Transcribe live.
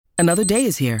Another day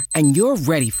is here, and you're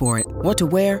ready for it. What to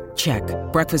wear? Check.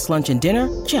 Breakfast, lunch, and dinner?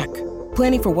 Check.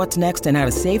 Planning for what's next and how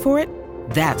to save for it?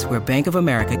 That's where Bank of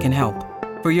America can help.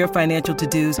 For your financial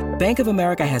to-dos, Bank of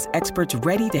America has experts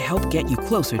ready to help get you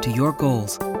closer to your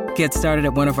goals. Get started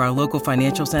at one of our local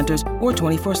financial centers or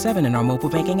 24/7 in our mobile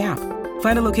banking app.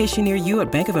 Find a location near you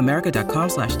at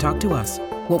bankofamerica.com/talktous.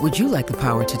 What would you like the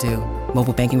power to do?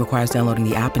 Mobile banking requires downloading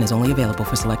the app and is only available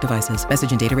for select devices.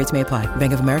 Message and data rates may apply.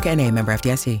 Bank of America N.A., member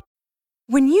FDIC.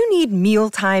 When you need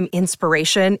mealtime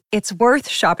inspiration, it's worth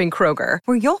shopping Kroger,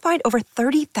 where you'll find over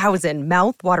 30,000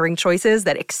 mouth-watering choices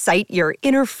that excite your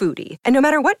inner foodie. And no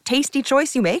matter what tasty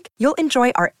choice you make, you'll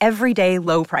enjoy our everyday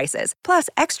low prices, plus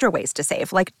extra ways to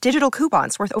save, like digital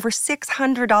coupons worth over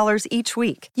 $600 each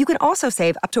week. You can also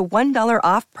save up to $1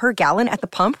 off per gallon at the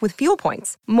pump with fuel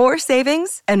points. More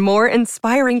savings and more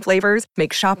inspiring flavors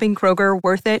make shopping Kroger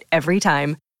worth it every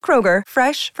time. Kroger,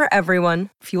 fresh for everyone.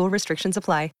 Fuel restrictions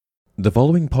apply. The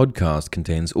following podcast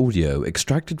contains audio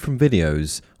extracted from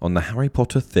videos on the Harry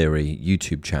Potter Theory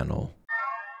YouTube channel.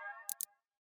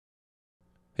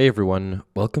 Hey everyone,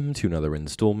 welcome to another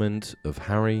installment of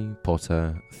Harry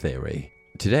Potter Theory.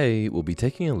 Today we'll be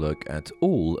taking a look at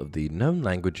all of the known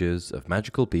languages of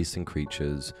magical beasts and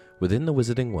creatures within the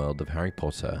wizarding world of Harry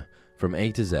Potter, from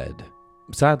A to Z.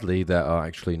 Sadly, there are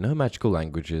actually no magical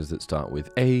languages that start with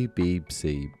A, B,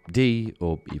 C, D,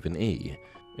 or even E.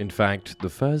 In fact, the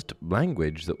first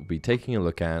language that we'll be taking a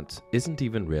look at isn't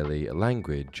even really a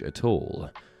language at all.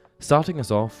 Starting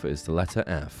us off is the letter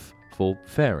F, for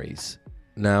fairies.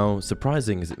 Now,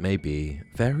 surprising as it may be,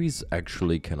 fairies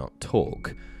actually cannot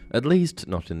talk, at least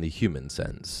not in the human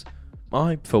sense.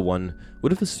 I, for one,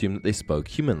 would have assumed that they spoke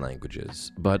human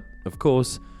languages, but, of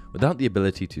course, without the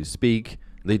ability to speak,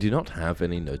 they do not have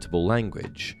any notable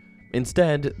language.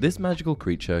 Instead, this magical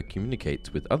creature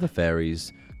communicates with other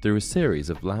fairies through a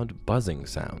series of loud buzzing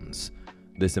sounds.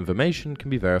 This information can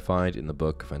be verified in the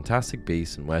book Fantastic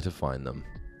Beasts and Where to Find Them.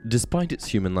 Despite its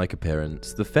human-like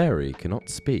appearance, the fairy cannot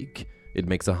speak. It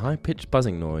makes a high-pitched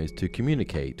buzzing noise to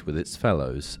communicate with its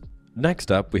fellows.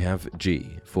 Next up, we have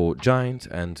G, for giant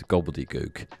and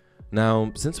gobbledygook.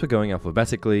 Now, since we're going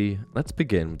alphabetically, let's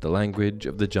begin with the language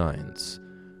of the giants.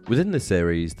 Within this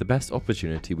series, the best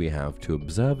opportunity we have to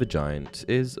observe a giant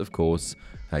is, of course,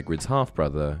 Hagrid's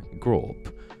half-brother,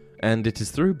 Grawp. And it is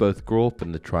through both Grawp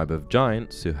and the tribe of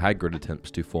giants, who Hagrid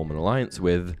attempts to form an alliance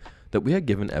with, that we are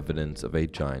given evidence of a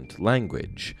giant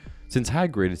language, since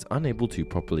Hagrid is unable to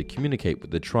properly communicate with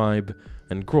the tribe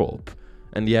and Grawp,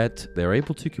 and yet they are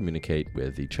able to communicate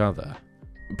with each other.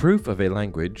 Proof of a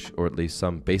language, or at least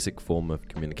some basic form of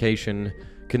communication,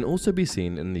 can also be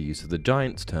seen in the use of the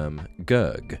giant's term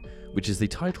Gurg, which is the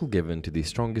title given to the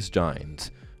strongest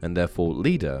giant, and therefore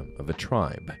leader of a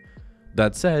tribe.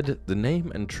 That said, the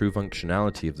name and true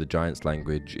functionality of the giant's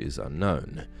language is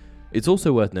unknown. It's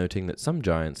also worth noting that some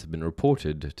giants have been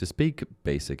reported to speak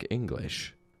basic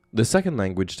English. The second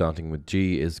language starting with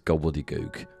G is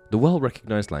Gobbledygook, the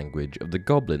well-recognized language of the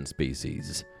goblin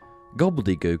species.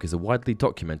 Gobbledygook is a widely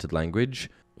documented language.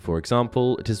 For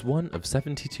example, it is one of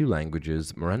 72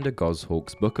 languages Miranda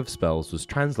Goshawk's Book of Spells was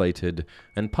translated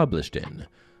and published in,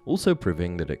 also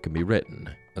proving that it can be written,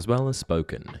 as well as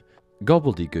spoken.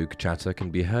 Gobbledygook chatter can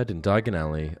be heard in Diagon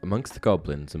Alley amongst the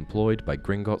goblins employed by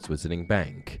Gringotts Wizarding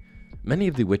Bank. Many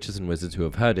of the witches and wizards who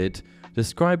have heard it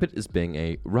describe it as being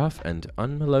a rough and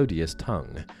unmelodious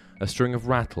tongue, a string of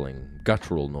rattling,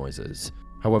 guttural noises.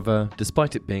 However,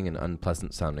 despite it being an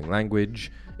unpleasant-sounding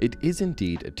language, it is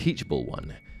indeed a teachable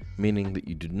one, meaning that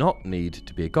you do not need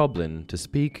to be a goblin to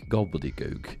speak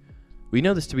Gobbledygook. We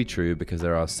know this to be true because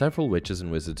there are several witches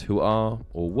and wizards who are,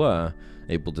 or were,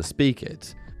 able to speak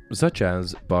it, such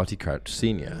as Barty Crouch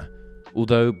Sr.,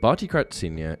 although Barty Crouch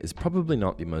Sr. is probably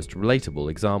not the most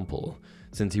relatable example,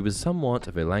 since he was somewhat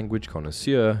of a language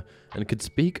connoisseur and could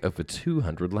speak over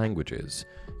 200 languages,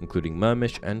 including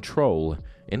Mermish and Troll,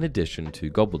 in addition to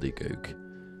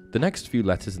Gobbledygook. The next few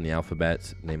letters in the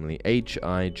alphabet, namely H,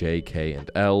 I, J, K,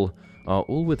 and L, are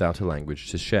all without a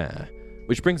language to share,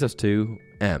 which brings us to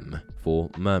M, for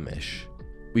Mermish.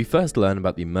 We first learn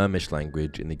about the Mermish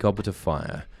language in the Goblet of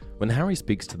Fire, when Harry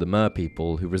speaks to the Mer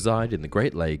people who reside in the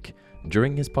Great Lake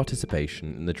during his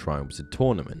participation in the Triwizard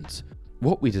Tournament.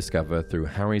 What we discover through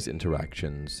Harry's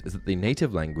interactions is that the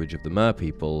native language of the Mer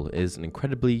people is an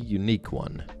incredibly unique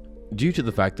one. Due to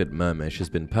the fact that Mermish has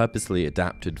been purposely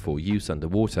adapted for use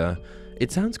underwater,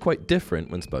 it sounds quite different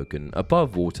when spoken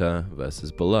above water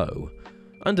versus below.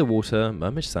 Underwater,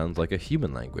 Mermish sounds like a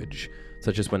human language,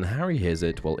 such as when Harry hears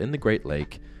it while in the Great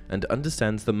Lake and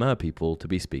understands the Mer people to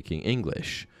be speaking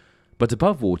English. But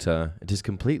above water, it is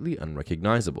completely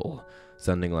unrecognizable,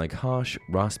 sounding like harsh,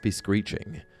 raspy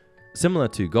screeching. Similar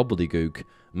to gobbledygook,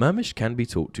 Mermish can be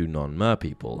taught to non-mer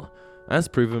people, as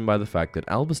proven by the fact that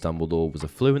Albus Dumbledore was a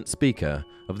fluent speaker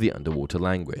of the underwater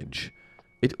language.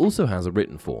 It also has a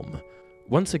written form,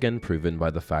 once again proven by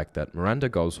the fact that Miranda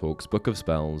Goshawk's Book of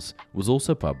Spells was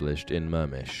also published in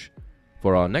Mermish.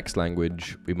 For our next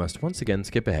language, we must once again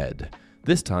skip ahead,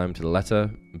 this time to the letter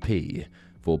P,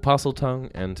 for Parseltongue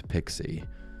and Pixie.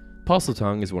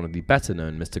 Parseltongue is one of the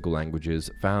better-known mystical languages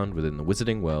found within the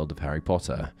wizarding world of Harry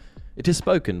Potter. It is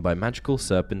spoken by magical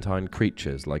serpentine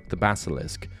creatures like the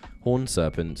basilisk, horned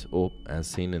serpent, or, as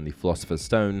seen in the Philosopher's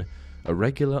Stone, a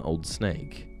regular old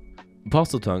snake.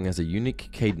 Parseltongue has a unique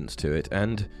cadence to it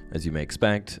and, as you may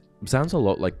expect, sounds a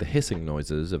lot like the hissing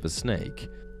noises of a snake.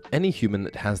 Any human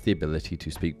that has the ability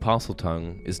to speak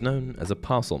Parseltongue is known as a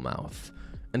Parselmouth,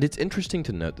 and it's interesting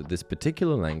to note that this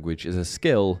particular language is a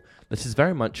skill that is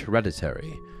very much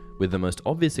hereditary, with the most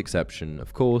obvious exception,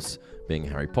 of course, being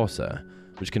Harry Potter,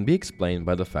 which can be explained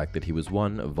by the fact that he was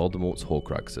one of Voldemort's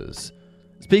Horcruxes.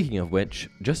 Speaking of which,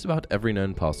 just about every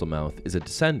known Parselmouth is a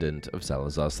descendant of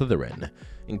Salazar Slytherin,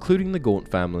 including the Gaunt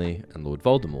family and Lord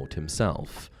Voldemort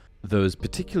himself. Those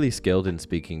particularly skilled in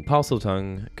speaking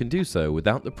Parseltongue can do so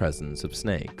without the presence of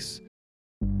snakes.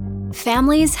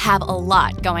 Families have a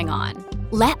lot going on.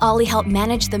 Let Ollie help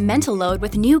manage the mental load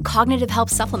with new cognitive help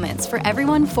supplements for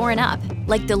everyone 4 and up,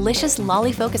 like delicious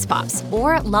Lolly Focus Pops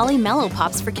or Lolly Mellow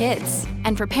Pops for kids.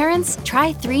 And for parents,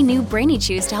 try 3 new Brainy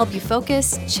Chews to help you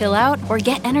focus, chill out, or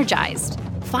get energized.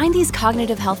 Find these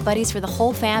cognitive health buddies for the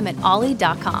whole fam at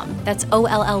ollie.com. That's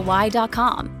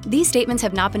OLLY.com. These statements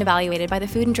have not been evaluated by the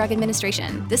Food and Drug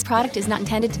Administration. This product is not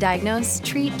intended to diagnose,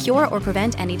 treat, cure, or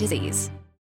prevent any disease.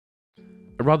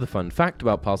 A rather fun fact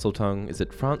about Parseltongue is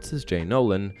that Francis J.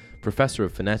 Nolan, professor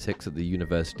of phonetics at the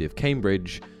University of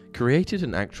Cambridge, created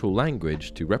an actual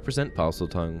language to represent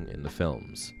Parseltongue in the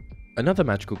films. Another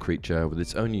magical creature with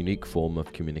its own unique form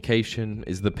of communication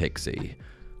is the Pixie.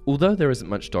 Although there isn't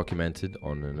much documented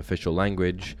on an official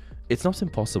language, it's not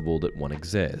impossible that one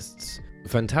exists.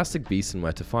 Fantastic Beasts and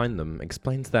Where to Find Them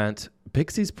explains that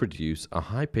pixies produce a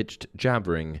high-pitched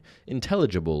jabbering,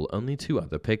 intelligible only to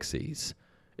other pixies.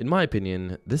 In my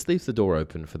opinion, this leaves the door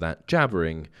open for that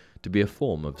jabbering to be a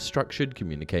form of structured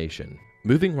communication.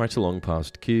 Moving right along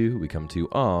past Q, we come to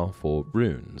R for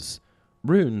runes.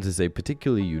 Runes is a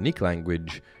particularly unique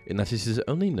language in that it is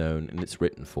only known in its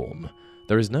written form.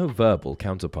 There is no verbal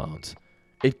counterpart.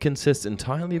 It consists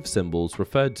entirely of symbols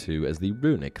referred to as the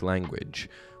runic language,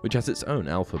 which has its own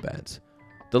alphabet.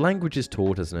 The language is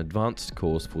taught as an advanced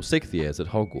course for 6th years at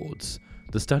Hogwarts,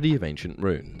 the study of ancient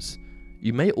runes.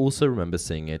 You may also remember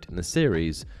seeing it in the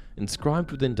series,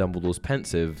 inscribed within Dumbledore's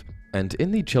Pensieve, and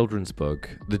in the children's book,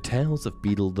 The Tales of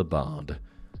Beedle the Bard.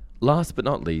 Last but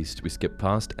not least, we skip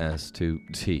past S to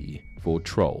T, for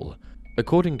Troll.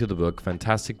 According to the book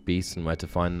Fantastic Beasts and Where to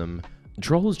Find Them,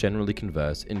 trolls generally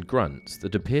converse in grunts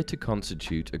that appear to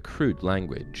constitute a crude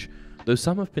language, though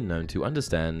some have been known to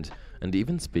understand and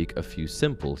even speak a few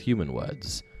simple human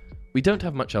words. We don't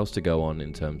have much else to go on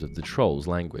in terms of the troll's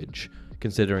language,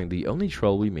 considering the only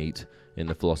troll we meet in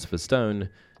the Philosopher's Stone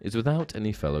is without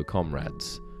any fellow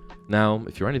comrades. Now,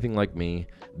 if you're anything like me,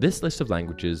 this list of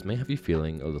languages may have you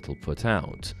feeling a little put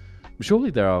out.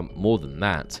 Surely there are more than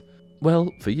that.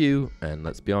 Well, for you, and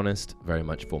let's be honest, very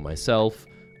much for myself,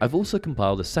 I've also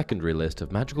compiled a secondary list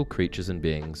of magical creatures and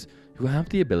beings who have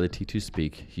the ability to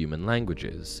speak human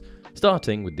languages,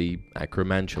 starting with the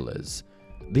Acromantulas.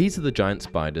 These are the giant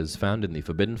spiders found in the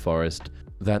Forbidden Forest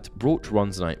that brought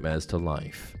Ron's nightmares to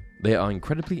life. They are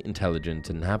incredibly intelligent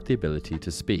and have the ability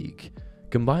to speak.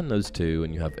 Combine those two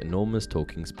and you have enormous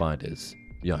talking spiders.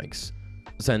 Yikes.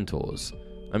 Centaurs.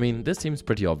 I mean, this seems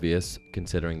pretty obvious,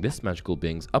 considering this magical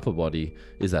being's upper body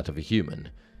is that of a human.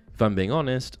 If I'm being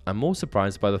honest, I'm more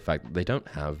surprised by the fact that they don't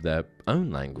have their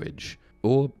own language.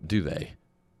 Or do they?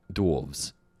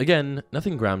 Dwarves. Again,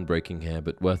 nothing groundbreaking here,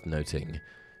 but worth noting.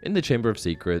 In the Chamber of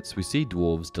Secrets, we see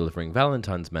dwarves delivering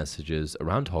Valentine's messages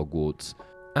around Hogwarts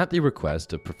at the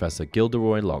request of Professor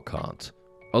Gilderoy Lockhart.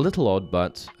 A little odd,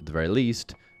 but, at the very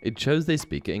least, it shows they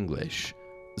speak English.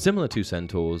 Similar to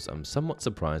centaurs, I'm somewhat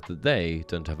surprised that they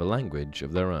don't have a language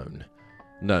of their own.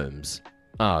 Gnomes.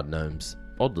 Gnomes.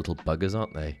 Odd little buggers,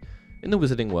 aren't they? In the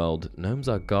wizarding world, gnomes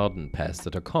are garden pests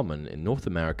that are common in North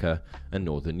America and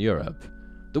Northern Europe.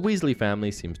 The Weasley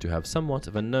family seems to have somewhat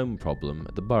of a gnome problem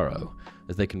at the Burrow,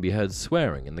 as they can be heard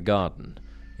swearing in the garden,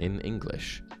 in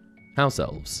English. House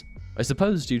elves. I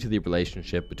suppose due to the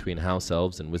relationship between house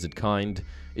elves and wizard kind,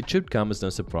 it should come as no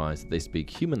surprise that they speak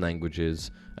human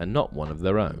languages and not one of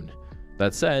their own.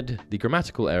 That said, the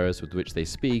grammatical errors with which they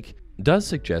speak does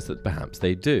suggest that perhaps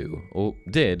they do, or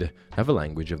did, have a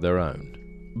language of their own.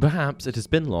 Perhaps it has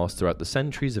been lost throughout the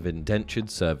centuries of indentured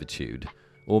servitude,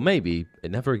 or maybe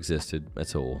it never existed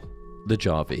at all. The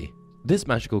Jarvie. This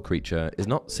magical creature is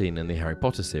not seen in the Harry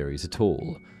Potter series at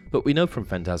all, but we know from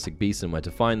Fantastic Beasts and Where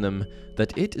to Find Them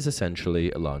that it is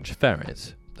essentially a large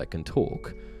ferret that can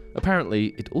talk.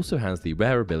 Apparently, it also has the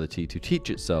rare ability to teach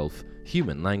itself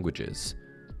human languages.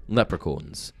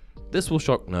 Leprechauns. This will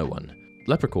shock no one.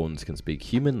 Leprechauns can speak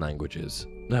human languages.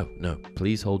 No,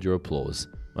 please hold your applause.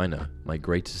 I know, my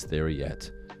greatest theory yet.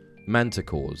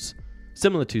 Manticores.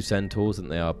 Similar to centaurs in that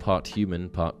they are part human,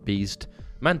 part beast,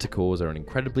 manticores are an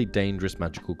incredibly dangerous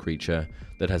magical creature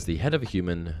that has the head of a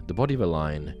human, the body of a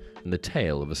lion, and the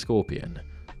tail of a scorpion.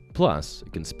 Plus,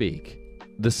 it can speak.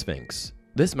 The Sphinx.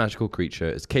 This magical creature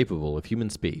is capable of human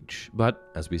speech, but,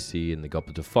 as we see in the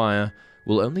Goblet of Fire,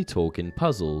 will only talk in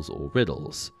puzzles or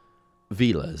riddles.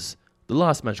 Velas. The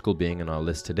last magical being on our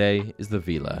list today is the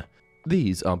Vela.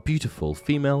 These are beautiful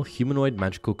female humanoid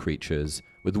magical creatures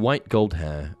with white gold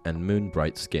hair and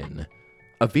moon-bright skin.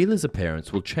 A Vela's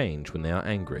appearance will change when they are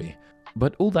angry,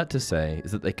 but all that to say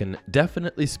is that they can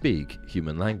definitely speak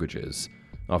human languages.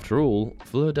 After all,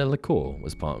 Fleur Delacour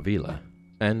was part Vela.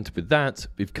 And with that,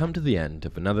 we've come to the end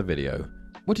of another video.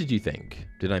 What did you think?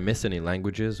 Did I miss any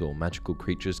languages or magical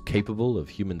creatures capable of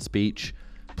human speech?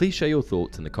 Please share your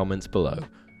thoughts in the comments below.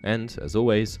 And, as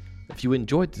always, if you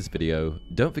enjoyed this video,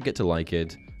 don't forget to like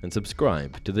it and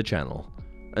subscribe to the channel.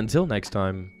 Until next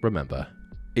time, remember,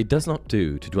 it does not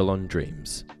do to dwell on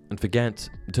dreams and forget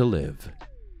to live.